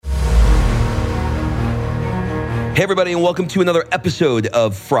Hey, everybody, and welcome to another episode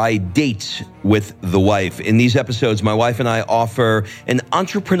of Fri-Date with the wife. In these episodes, my wife and I offer an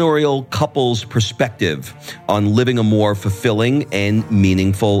entrepreneurial couple's perspective on living a more fulfilling and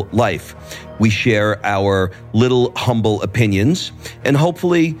meaningful life. We share our little humble opinions and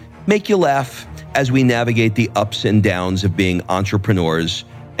hopefully make you laugh as we navigate the ups and downs of being entrepreneurs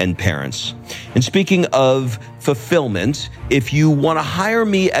and parents. And speaking of fulfillment, if you want to hire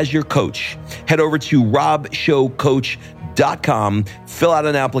me as your coach, head over to robshowcoach.com, fill out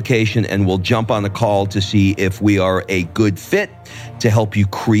an application, and we'll jump on a call to see if we are a good fit to help you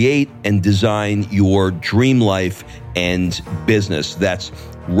create and design your dream life and business. That's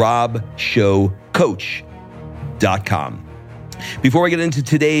robshowcoach.com. Before we get into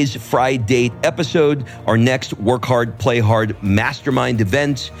today's Fri-Date episode, our next Work Hard, Play Hard Mastermind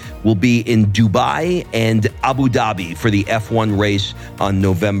event will be in Dubai and Abu Dhabi for the F1 race on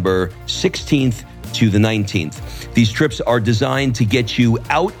November 16th to the 19th. These trips are designed to get you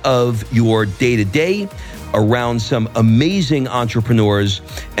out of your day-to-day, around some amazing entrepreneurs,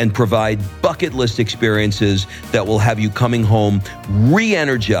 and provide bucket list experiences that will have you coming home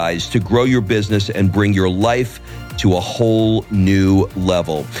re-energized to grow your business and bring your life to a whole new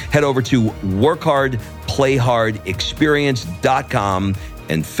level. Head over to workhardplayhardexperience.com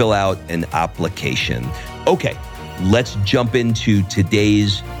and fill out an application. Okay, let's jump into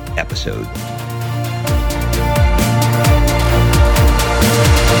today's episode.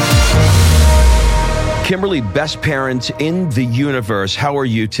 Kimberly, best parent in the universe. How are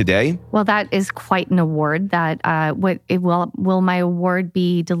you today? Well, that is quite an award. That will my award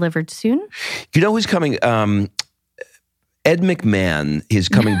be delivered soon? You know who's coming? Ed McMahon is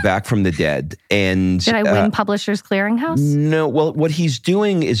coming back from the dead. And did I win Publishers Clearinghouse? No. Well, what he's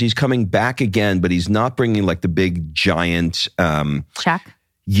doing is he's coming back again, but he's not bringing like the big giant check.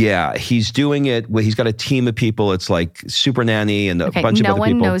 Yeah, he's doing it. Well, he's got a team of people. It's like Super Nanny and a bunch of other people. No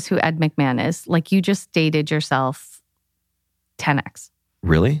one knows who Ed McMahon is. Like, you just dated yourself 10x.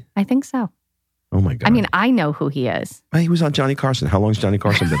 Really? I think so. Oh my God. I mean, I know who he is. He was on Johnny Carson. How long's Johnny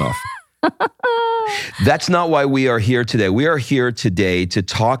Carson been off? That's not why we are here today. We are here today to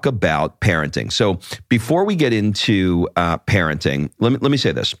talk about parenting. So before we get into parenting, let me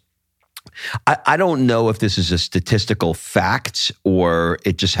say this. I don't know if this is a statistical fact or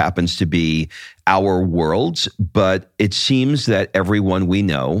it just happens to be our world, but it seems that everyone we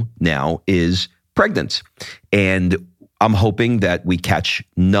know now is pregnant. And I'm hoping that we catch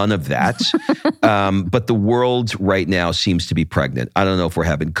none of that. But the world right now seems to be pregnant. I don't know if we're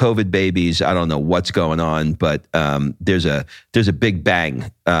having COVID babies. I don't know what's going on, but there's a big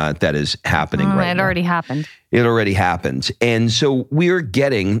bang that is happening right now. It already happened. It already happened. And so we're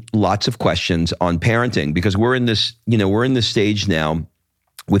getting lots of questions on parenting because we're in this stage now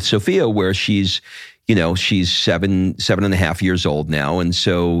with Sophia where she's 7.5 years old now. And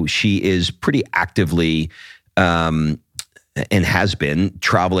so she is pretty actively and has been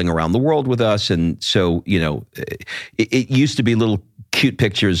traveling around the world with us. And so, it used to be little cute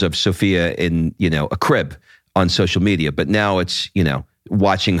pictures of Sophia in, a crib on social media, but now it's,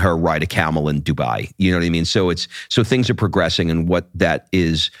 watching her ride a camel in Dubai. You know what I mean? So things are progressing, and what that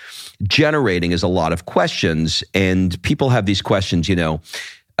is generating is a lot of questions, and people have these questions,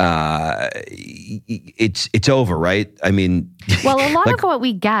 it's over, right? I mean, well, a lot of what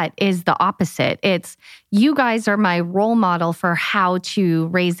we get is the opposite. It's, you guys are my role model for how to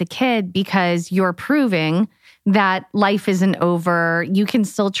raise a kid because you're proving that life isn't over, you can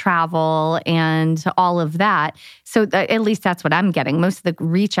still travel and all of that. So at least that's what I'm getting. Most of the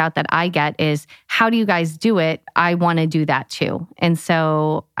reach out that I get is, how do you guys do it? I want to do that too. And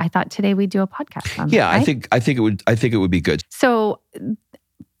so I thought today we'd do a podcast on that. Yeah, right? I think it would be good. So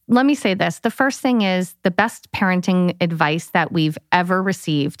let me say this. The first thing is the best parenting advice that we've ever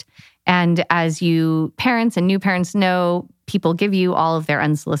received. And as you parents and new parents know, people give you all of their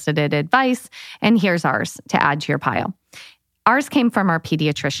unsolicited advice. And here's ours to add to your pile. Ours came from our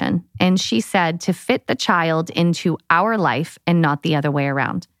pediatrician. And she said to fit the child into our life and not the other way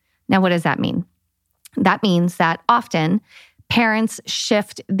around. Now, what does that mean? That means that often parents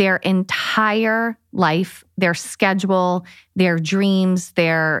shift their entire life, their schedule, their dreams,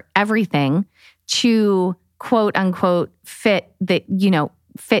 their everything to quote unquote fit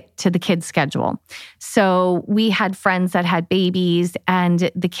to the kid's schedule. So we had friends that had babies and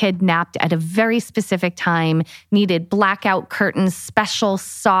the kid napped at a very specific time, needed blackout curtains, special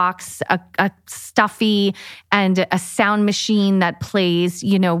socks, a stuffy, and a sound machine that plays,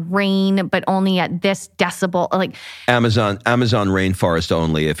 rain, but only at this decibel. Like Amazon rainforest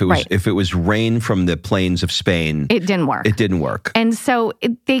only. If it was rain from the plains of Spain, it didn't work. It didn't work. And so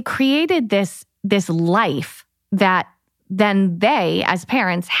they created this life that then they, as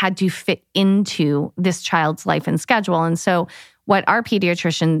parents, had to fit into this child's life and schedule. And so what our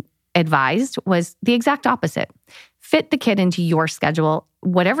pediatrician advised was the exact opposite. Fit the kid into your schedule.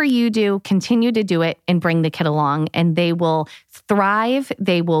 Whatever you do, continue to do it and bring the kid along, and they will thrive,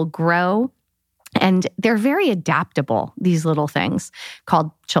 they will grow, and they're very adaptable, these little things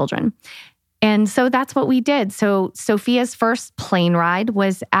called children. And so that's what we did. So Sophia's first plane ride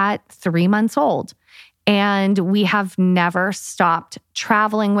was at 3 months old. And we have never stopped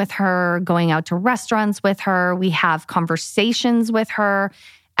traveling with her, going out to restaurants with her. We have conversations with her.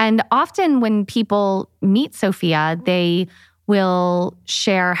 And often when people meet Sophia, they will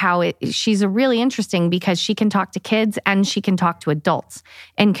share how she's really interesting because she can talk to kids and she can talk to adults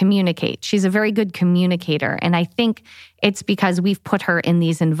and communicate. She's a very good communicator. And I think it's because we've put her in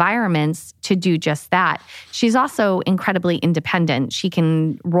these environments to do just that. She's also incredibly independent. She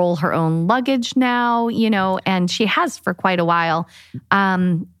can roll her own luggage now, and she has for quite a while.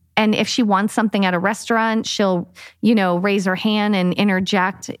 And if she wants something at a restaurant, she'll, raise her hand and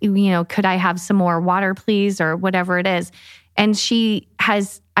interject, could I have some more water, please, or whatever it is. And she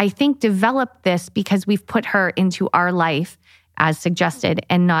has, I think, developed this because we've put her into our life as suggested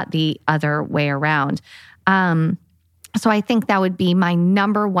and not the other way around. So I think that would be my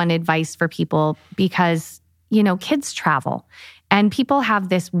number one advice for people because, kids travel and people have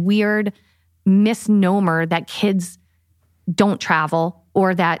this weird misnomer that kids don't travel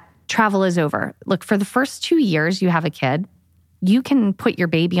or that travel is over. Look, for the first 2 years you have a kid, you can put your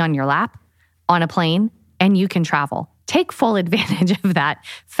baby on your lap on a plane and you can travel. Take full advantage of that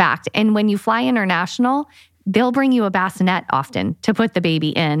fact. And when you fly international, they'll bring you a bassinet often to put the baby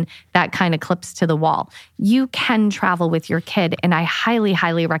in that kind of clips to the wall. You can travel with your kid, and I highly,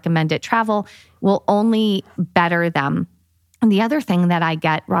 highly recommend it. Travel will only better them. And the other thing that I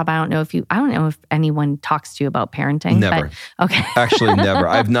get, Rob, I don't know if anyone talks to you about parenting. Never. But, okay. Actually, never.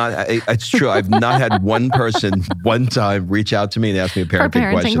 It's true. I've not had one person one time reach out to me and ask me a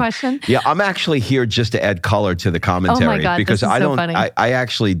parenting question. Yeah, I'm actually here just to add color to the commentary. Oh my God, because this is I don't, so funny. I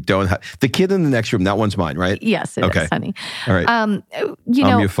actually don't have, the kid in the next room, that one's mine, right? Yes, it is, honey. All right. I'm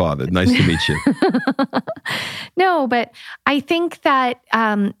your father. Nice to meet you. No, but I think that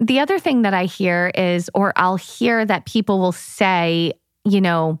the other thing that I hear is, or I'll hear that people will say,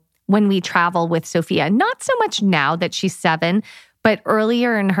 when we travel with Sophia, not so much now that she's 7, but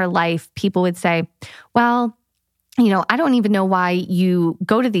earlier in her life, people would say, well, I don't even know why you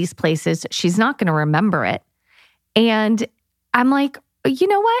go to these places. She's not going to remember it. And I'm like, you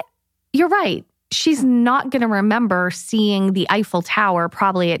know what? You're right. She's not going to remember seeing the Eiffel Tower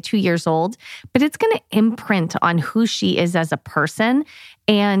probably at 2 years old, but it's going to imprint on who she is as a person.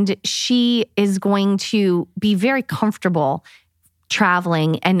 And she is going to be very comfortable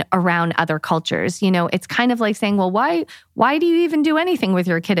traveling and around other cultures. It's kind of like saying, well, why do you even do anything with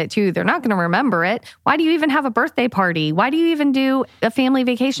your kid at 2? They're not going to remember it. Why do you even have a birthday party? Why do you even do a family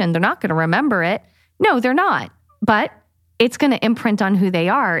vacation? They're not going to remember it. No, they're not. But it's going to imprint on who they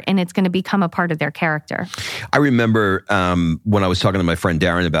are, and it's going to become a part of their character. I remember when I was talking to my friend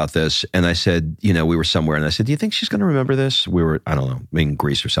Darren about this, and I said, we were somewhere, and I said, do you think she's going to remember this? We were, I don't know, in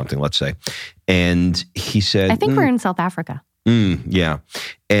Greece or something, let's say. And he said, I think we're in South Africa. Yeah.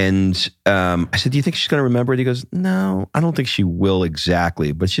 And I said, do you think she's going to remember it? He goes, no, I don't think she will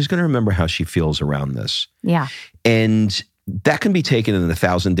exactly, but she's going to remember how she feels around this. Yeah. And that can be taken in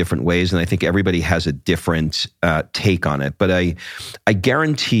 1,000 different ways, and I think everybody has a different take on it. But I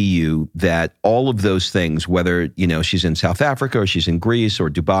guarantee you that all of those things, whether she's in South Africa or she's in Greece or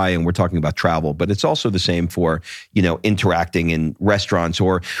Dubai, and we're talking about travel, but it's also the same for interacting in restaurants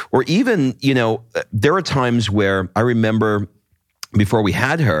or even there are times where I remember. Before we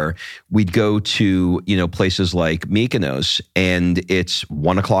had her, we'd go to, places like Mykonos, and it's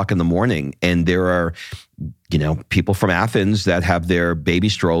 1:00 in the morning, and there are, people from Athens that have their baby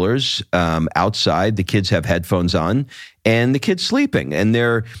strollers outside. The kids have headphones on, and the kids sleeping, and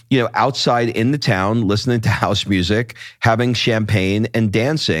they're, outside in the town listening to house music, having champagne and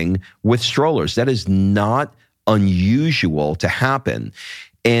dancing with strollers. That is not unusual to happen.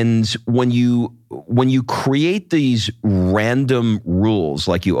 And when you create these random rules,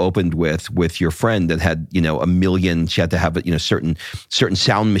 like you opened with your friend that had, a million, she had to have, certain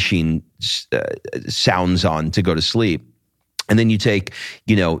sound machine sounds on to go to sleep. And then you take,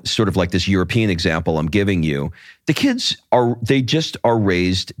 sort of like this European example I'm giving you, the kids are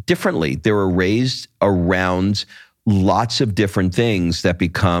raised differently. They're raised around lots of different things that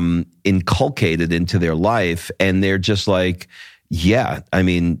become inculcated into their life. And they're just like, yeah, I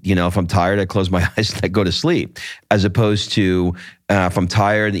mean, if I'm tired, I close my eyes and I go to sleep, as opposed to, If I'm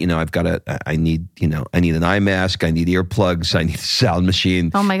tired, I need an eye mask, I need earplugs, I need a sound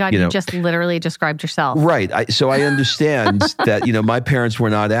machine. Oh my God, you just literally described yourself. Right. So I understand that, my parents were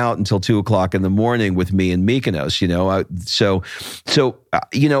not out until 2:00 in the morning with me in Mykonos,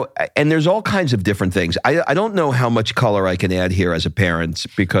 and there's all kinds of different things. I don't know how much color I can add here as a parent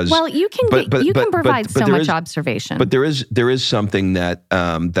because. Well, you can provide so much observation. But there is something that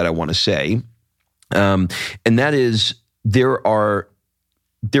I want to say, and that is there are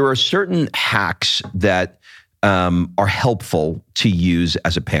certain hacks that are helpful to use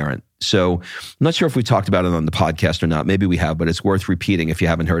as a parent. So I'm not sure if we talked about it on the podcast or not. Maybe we have, but it's worth repeating if you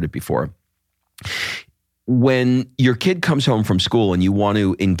haven't heard it before. When your kid comes home from school and you want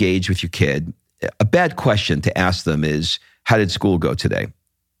to engage with your kid, a bad question to ask them is, how did school go today?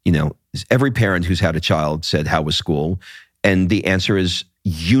 Every parent who's had a child said, how was school? And the answer is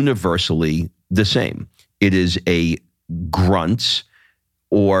universally the same. It is a grunt,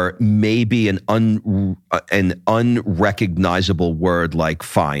 or maybe an unrecognizable word like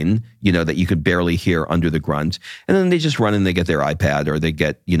fine, that you could barely hear under the grunt. And then they just run and they get their iPad, or they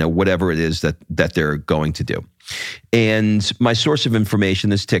get, whatever it is that they're going to do. And my source of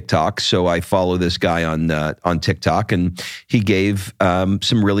information is TikTok. So I follow this guy on TikTok, and he gave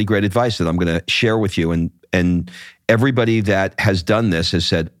some really great advice that I'm going to share with you. And everybody that has done this has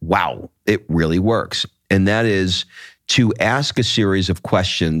said, wow, it really works. And that is to ask a series of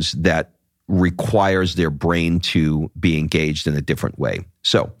questions that requires their brain to be engaged in a different way.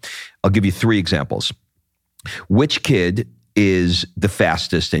 So I'll give you 3 examples. Which kid is the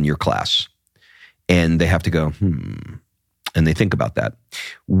fastest in your class? And they have to go, and they think about that.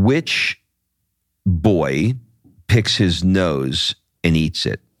 Which boy picks his nose and eats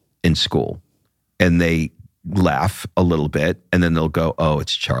it in school? And they laugh a little bit, and then they'll go, oh,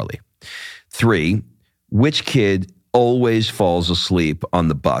 it's Charlie. 3, which kid always falls asleep on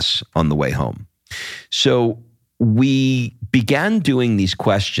the bus on the way home? So we began doing these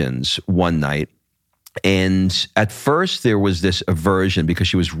questions one night, and at first there was this aversion because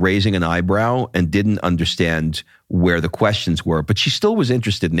she was raising an eyebrow and didn't understand where the questions were, but she still was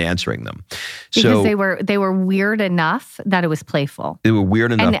interested in answering them. Because they were weird enough that it was playful. They were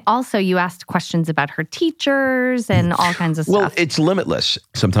weird enough. And also you asked questions about her teachers and all kinds of stuff. Well, it's limitless.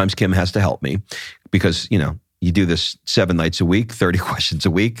 Sometimes Kim has to help me because, you do this 7 nights a week, 30 questions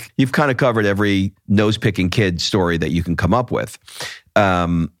a week. You've kind of covered every nose-picking kid story that you can come up with.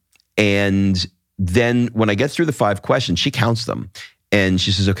 And then when I get through the 5 questions, she counts them. And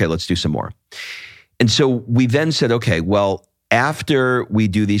she says, okay, let's do some more. And so we then said, okay, well, after we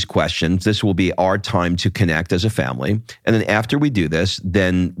do these questions, this will be our time to connect as a family. And then after we do this,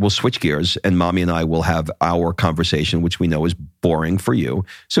 then we'll switch gears and mommy and I will have our conversation, which we know is boring for you.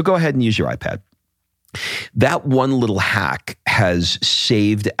 So go ahead and use your iPad. That one little hack has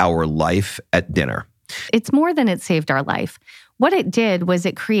saved our life at dinner. It's more than it saved our life. What it did was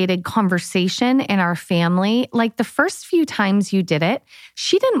it created conversation in our family. Like the first few times you did it,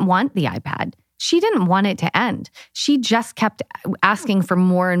 she didn't want the iPad. She didn't want it to end. She just kept asking for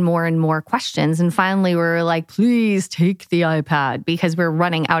more and more and more questions. And finally, we were like, please take the iPad because we're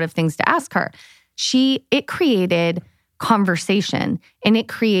running out of things to ask her. It created conversation, and it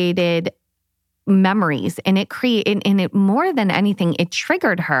created memories, and it more than anything, it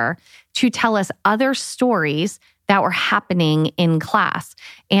triggered her to tell us other stories that were happening in class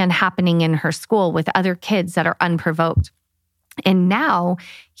and happening in her school with other kids that are unprovoked. And now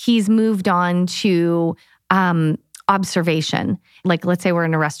he's moved on to observation. Like, let's say we're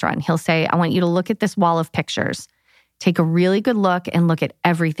in a restaurant. He'll say, I want you to look at this wall of pictures. Take a really good look and look at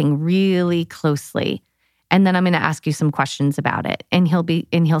everything really closely. And then I'm going to ask you some questions about it. And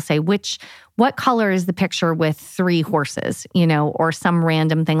he'll say, what color is the picture with 3 horses, or some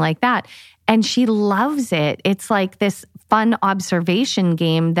random thing like that. And she loves it. It's like this fun observation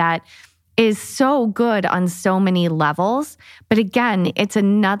game that is so good on so many levels. But again, it's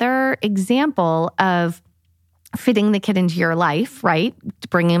another example of fitting the kid into your life, right?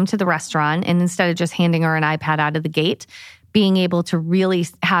 Bringing him to the restaurant, and instead of just handing her an iPad out of the gate, being able to really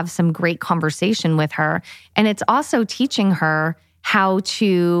have some great conversation with her. And it's also teaching her how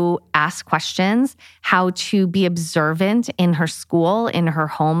to ask questions, how to be observant in her school, in her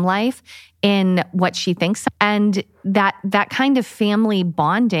home life, in what she thinks. And that kind of family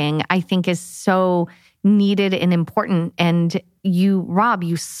bonding, I think, is so needed and important. And you, Rob,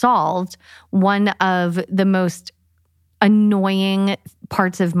 you solved one of the most annoying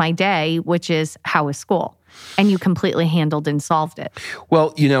parts of my day, which is how is school? And you completely handled and solved it.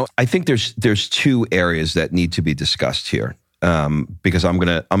 Well, I think there's 2 areas that need to be discussed here, because I'm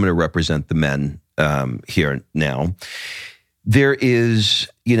gonna represent the men here now. There is,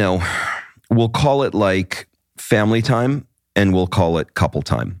 we'll call it like family time and we'll call it couple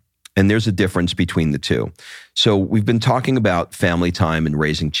time. And there's a difference between the two. So we've been talking about family time and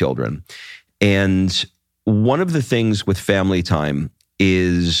raising children. And one of the things with family time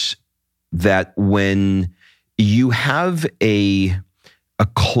is that when you have a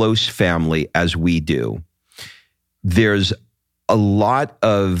close family, as we do, there's a lot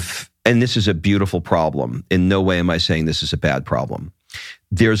of, and this is a beautiful problem. In no way am I saying this is a bad problem.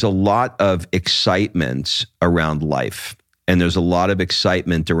 There's a lot of excitement around life. And there's a lot of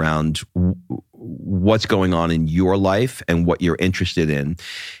excitement around what's going on in your life and what you're interested in.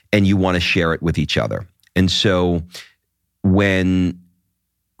 And you want to share it with each other. And so when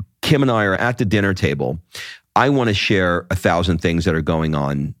Kim and I are at the dinner table, I want to share 1,000 things that are going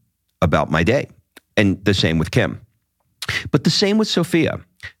on about my day. And the same with Kim. But the same with Sophia.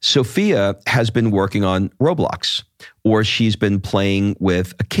 Sophia has been working on Roblox, or she's been playing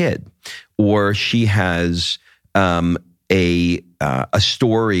with a kid, or she has a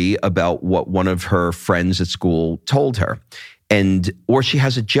story about what one of her friends at school told her, or she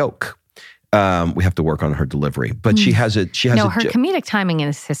has a joke. We have to work on her delivery, but she has her comedic timing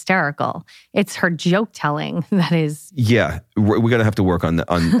is hysterical. It's her joke telling that is. Yeah, we're going to have to work on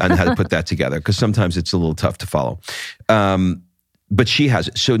how to put that together, because sometimes it's a little tough to follow. But she has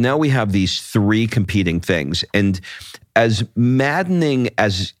it. So now we have these three competing things. And as maddening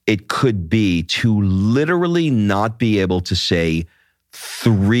as it could be to literally not be able to say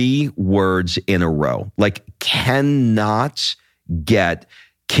 3 words in a row, like cannot get,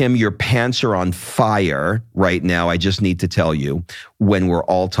 Kim, your pants are on fire right now, I just need to tell you, when we're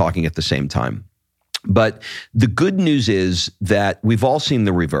all talking at the same time. But the good news is that we've all seen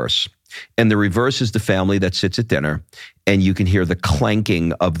the reverse. And the reverse is the family that sits at dinner and you can hear the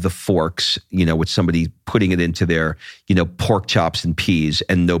clanking of the forks, with somebody putting it into their, pork chops and peas,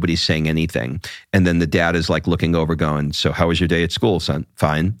 and nobody's saying anything. And then the dad is like looking over going, so how was your day at school, son?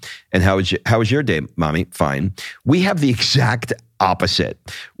 Fine. And how was your day, mommy? Fine. We have the exact opposite.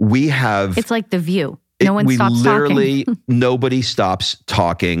 It's like The View. No one stops talking. Nobody stops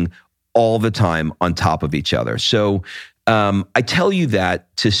talking all the time on top of each other. So I tell you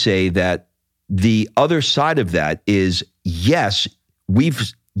that to say that the other side of that is, yes,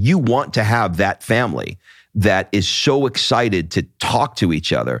 you want to have that family that is so excited to talk to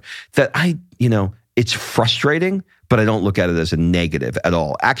each other that it's frustrating, but I don't look at it as a negative at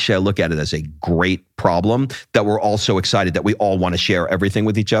all. Actually, I look at it as a great problem that we're all so excited that we all want to share everything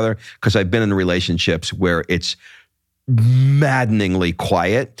with each other, because I've been in relationships where it's maddeningly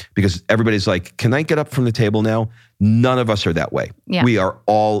quiet because everybody's like, can I get up from the table now? None of us are that way. Yeah. We are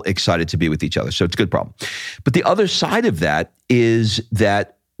all excited to be with each other. So it's a good problem. But the other side of that is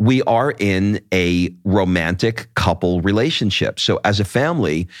that we are in a romantic couple relationship. So as a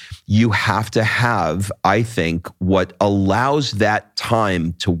family, you have to have, I think, what allows that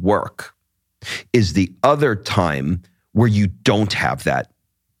time to work is the other time where you don't have that,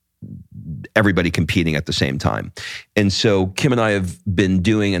 everybody competing at the same time. And so Kim and I have been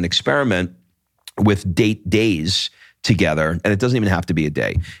doing an experiment with date days together, and it doesn't even have to be a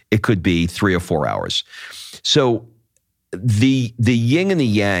day. It could be 3 or 4 hours. So the yin and the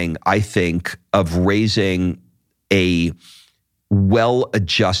yang, I think, of raising a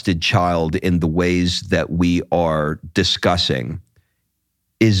well-adjusted child in the ways that we are discussing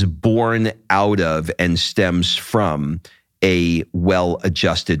is born out of and stems from a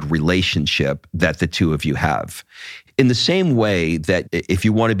well-adjusted relationship that the two of you have. In the same way that if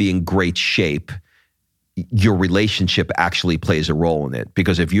you want to be in great shape, your relationship actually plays a role in it.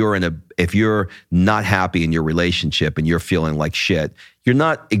 Because if you're not happy in your relationship and you're feeling like shit, you're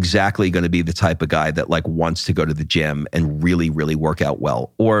not exactly going to be the type of guy that like wants to go to the gym and really, really work out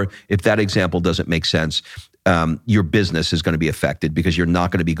well. Or if that example doesn't make sense, your business is going to be affected because you're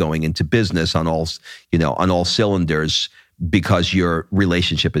not going to be going into business on all cylinders because your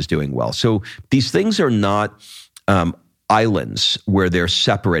relationship is doing well. So these things are not islands where they're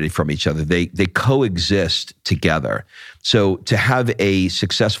separated from each other. They coexist together. So to have a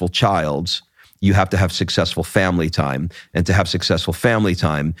successful child, you have to have successful family time. And to have successful family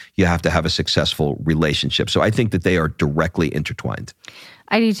time, you have to have a successful relationship. So I think that they are directly intertwined.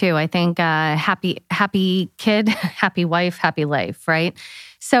 I do too. I think happy kid, happy wife, happy life, right?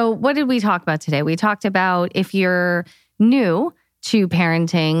 So what did we talk about today? We talked about if you're new to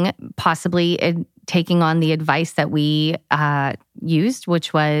parenting, possibly taking on the advice that we used,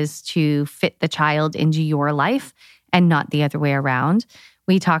 which was to fit the child into your life and not the other way around.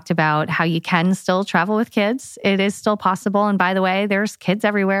 We talked about how you can still travel with kids. It is still possible. And by the way, there's kids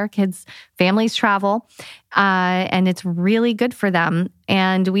everywhere. Families travel, and it's really good for them.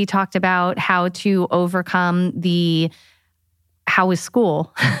 And we talked about how to overcome the how is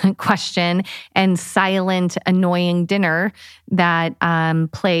school question and silent, annoying dinner that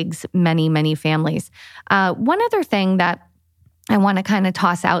plagues many, many families. One other thing that I want to kind of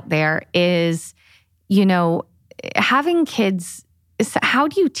toss out there is, having kids, how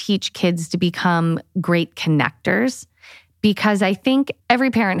do you teach kids to become great connectors? Because I think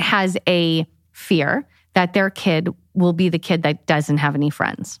every parent has a fear that their kid will be the kid that doesn't have any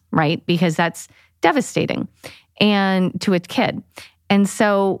friends, right? Because that's devastating and to a kid. And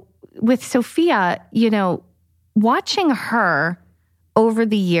so with Sophia, watching her over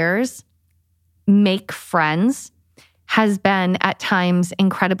the years make friends has been at times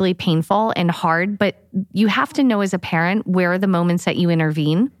incredibly painful and hard, but you have to know as a parent where are the moments that you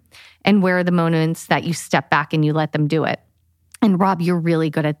intervene and where are the moments that you step back and you let them do it. And Rob, you're really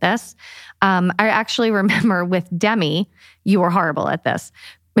good at this. I actually remember with Demi, you were horrible at this.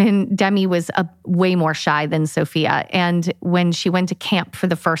 And Demi was way more shy than Sophia. And when she went to camp for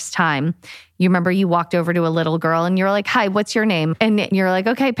the first time, you remember you walked over to a little girl and you're like, "Hi, what's your name?" And you're like,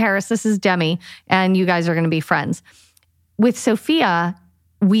 "Okay, Paris, this is Demi. And you guys are going to be friends." With Sophia,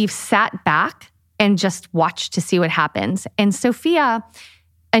 we've sat back and just watched to see what happens. And Sophia,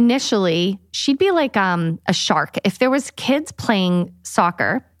 initially, she'd be like a shark. If there was kids playing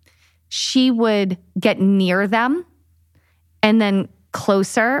soccer, she would get near them and then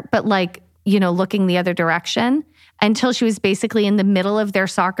closer, but looking the other direction until she was basically in the middle of their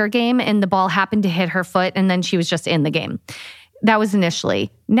soccer game and the ball happened to hit her foot and then she was just in the game. That was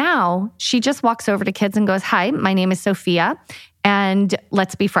initially. Now she just walks over to kids and goes, "Hi, my name is Sophia and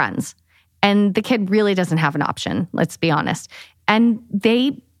let's be friends." And the kid really doesn't have an option, let's be honest. And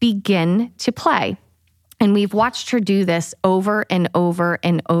they begin to play. And we've watched her do this over and over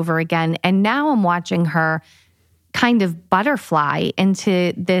and over again. And now I'm watching her kind of butterfly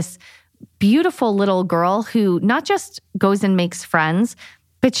into this beautiful little girl who not just goes and makes friends,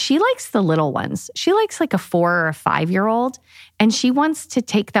 but she likes the little ones. She likes like a 4 or a 5-year-old, and she wants to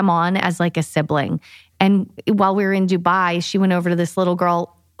take them on as like a sibling. And while we were in Dubai, she went over to this little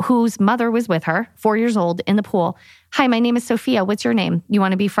girl whose mother was with her, 4 years old, in the pool. "Hi, my name is Sophia. What's your name? You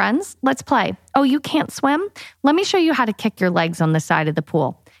want to be friends? Let's play. Oh, you can't swim? Let me show you how to kick your legs on the side of the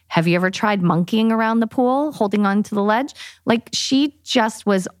pool. Have you ever tried monkeying around the pool, holding on to the ledge?" Like, she just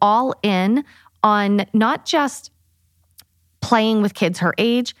was all in on not just playing with kids her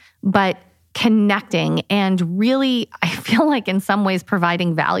age, but connecting and really, I feel like in some ways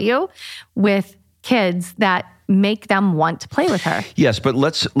providing value with kids that make them want to play with her. Yes, but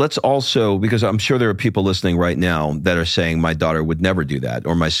let's also, because I'm sure there are people listening right now that are saying my daughter would never do that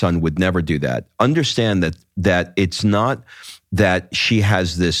or my son would never do that. Understand that it's not that she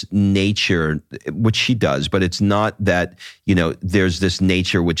has this nature, which she does, but it's not that, there's this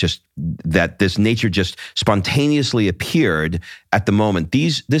nature that this nature just spontaneously appeared at the moment.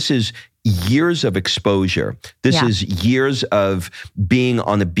 This is years of exposure. This is years of being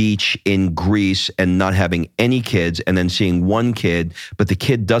on a beach in Greece and not having any kids and then seeing one kid, but the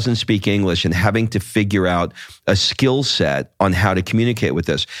kid doesn't speak English and having to figure out a skill set on how to communicate with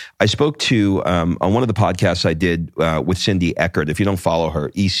this. I spoke to, on one of the podcasts I did with Cindy Eckert. If you don't follow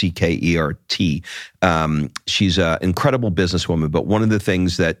her, Eckert, she's an incredible businesswoman, but one of the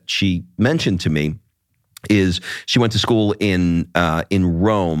things that she mentioned to me is she went to school in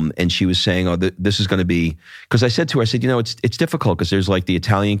Rome, and she was saying, "Oh, this is going to be," because I said to her, I said, it's difficult because there's like the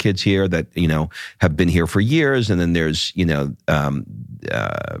Italian kids here that have been here for years, and then there's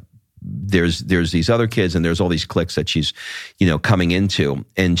there's these other kids, and there's all these cliques that she's coming into,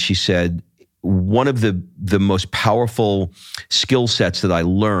 and she said one of the most powerful skill sets that I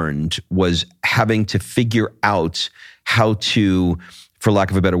learned was having to figure out how to, for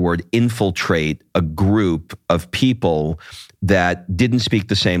lack of a better word, infiltrate a group of people that didn't speak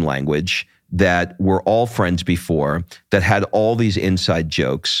the same language, that were all friends before, that had all these inside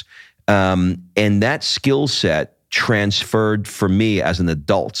jokes. And that skill set transferred for me as an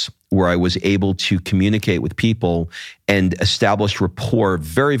adult, where I was able to communicate with people and establish rapport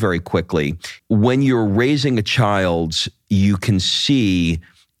very, very quickly. When you're raising a child, you can see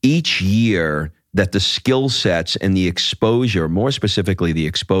each year that the skill sets and the exposure, more specifically the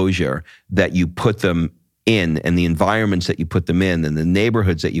exposure that you put them in and the environments that you put them in and the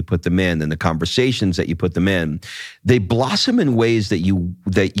neighborhoods that you put them in and the conversations that you put them in, they blossom in ways that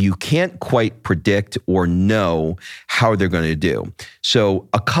you can't quite predict or know how they're going to do. So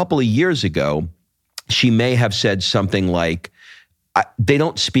a couple of years ago, she may have said something like, they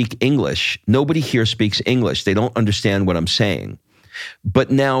don't speak English. Nobody here speaks English. They don't understand what I'm saying.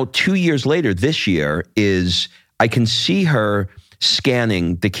 But now 2 years later, this year I can see her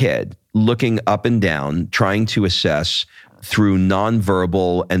scanning the kid, looking up and down, trying to assess through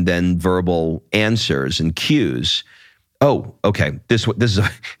nonverbal and then verbal answers and cues. Oh, okay. This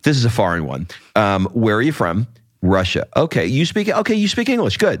is a foreign one. Where are you from? Russia. Okay, you speak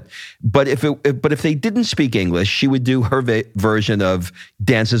English. Good. But if they didn't speak English, she would do her version of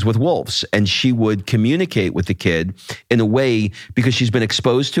Dances with Wolves, and she would communicate with the kid in a way because she's been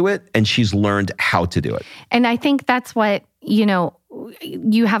exposed to it and she's learned how to do it. And I think that's what,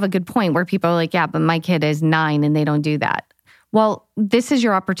 you have a good point where people are like, yeah, but my kid is 9 and they don't do that. Well, this is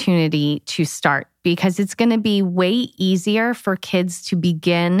your opportunity to start, because it's going to be way easier for kids to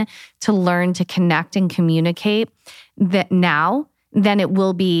begin to learn to connect and communicate now than it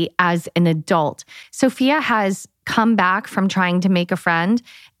will be as an adult. Sophia has come back from trying to make a friend,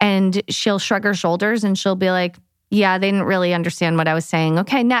 and she'll shrug her shoulders and she'll be like, yeah, they didn't really understand what I was saying.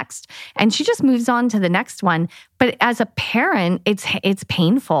 Okay, next. And she just moves on to the next one. But as a parent, it's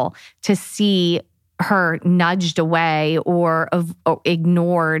painful to see her nudged away or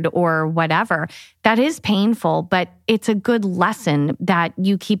ignored or whatever. That is painful, but it's a good lesson that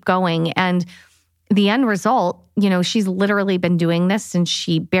you keep going. And the end result, she's literally been doing this since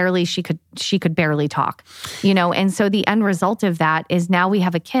she could barely talk, and so the end result of that is now we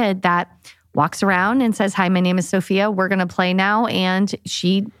have a kid that walks around and says, hi, my name is Sophia. We're going to play now. And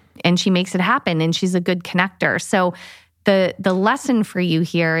she makes it happen, and she's a good connector. So the lesson for you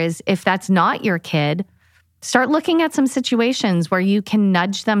here is, if that's not your kid, start looking at some situations where you can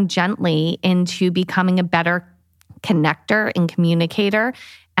nudge them gently into becoming a better connector and communicator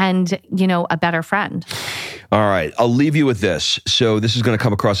and, a better friend. All right. I'll leave you with this. So this is going to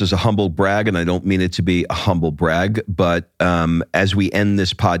come across as a humble brag, and I don't mean it to be a humble brag, but as we end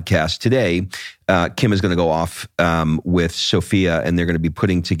this podcast today, Kim is going to go off with Sophia, and they're going to be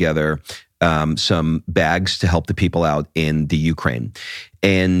putting together some bags to help the people out in the Ukraine.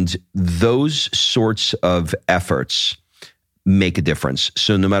 And those sorts of efforts make a difference.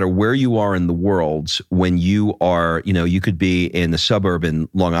 So no matter where you are in the world, when you are, you could be in a suburb in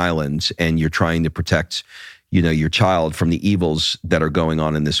Long Island and you're trying to protect, your child from the evils that are going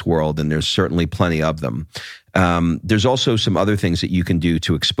on in this world, and there's certainly plenty of them. There's also some other things that you can do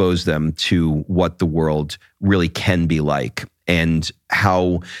to expose them to what the world really can be like, and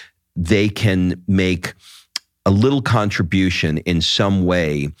how they can make a little contribution in some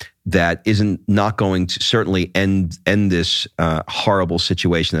way that not going to certainly end this horrible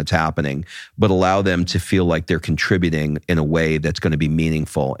situation that's happening, but allow them to feel like they're contributing in a way that's going to be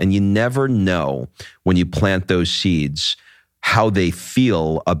meaningful. And you never know when you plant those seeds how they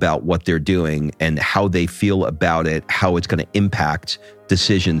feel about what they're doing, and how they feel about it, how it's going to impact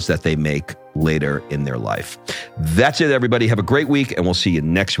decisions that they make later in their life. That's it, everybody. Have a great week, and we'll see you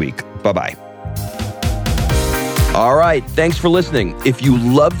next week. Bye-bye. All right. Thanks for listening. If you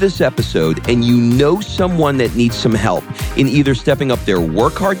love this episode and you know someone that needs some help in either stepping up their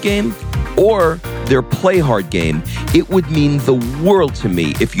work hard game or their play hard game, it would mean the world to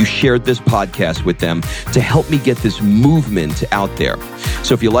me if you shared this podcast with them to help me get this movement out there.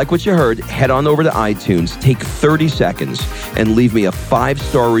 So if you like what you heard, head on over to iTunes, take 30 seconds, and leave me a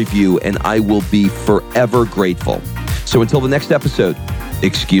 5-star review, and I will be forever grateful. So until the next episode,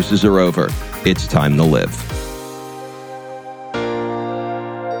 excuses are over. It's time to live.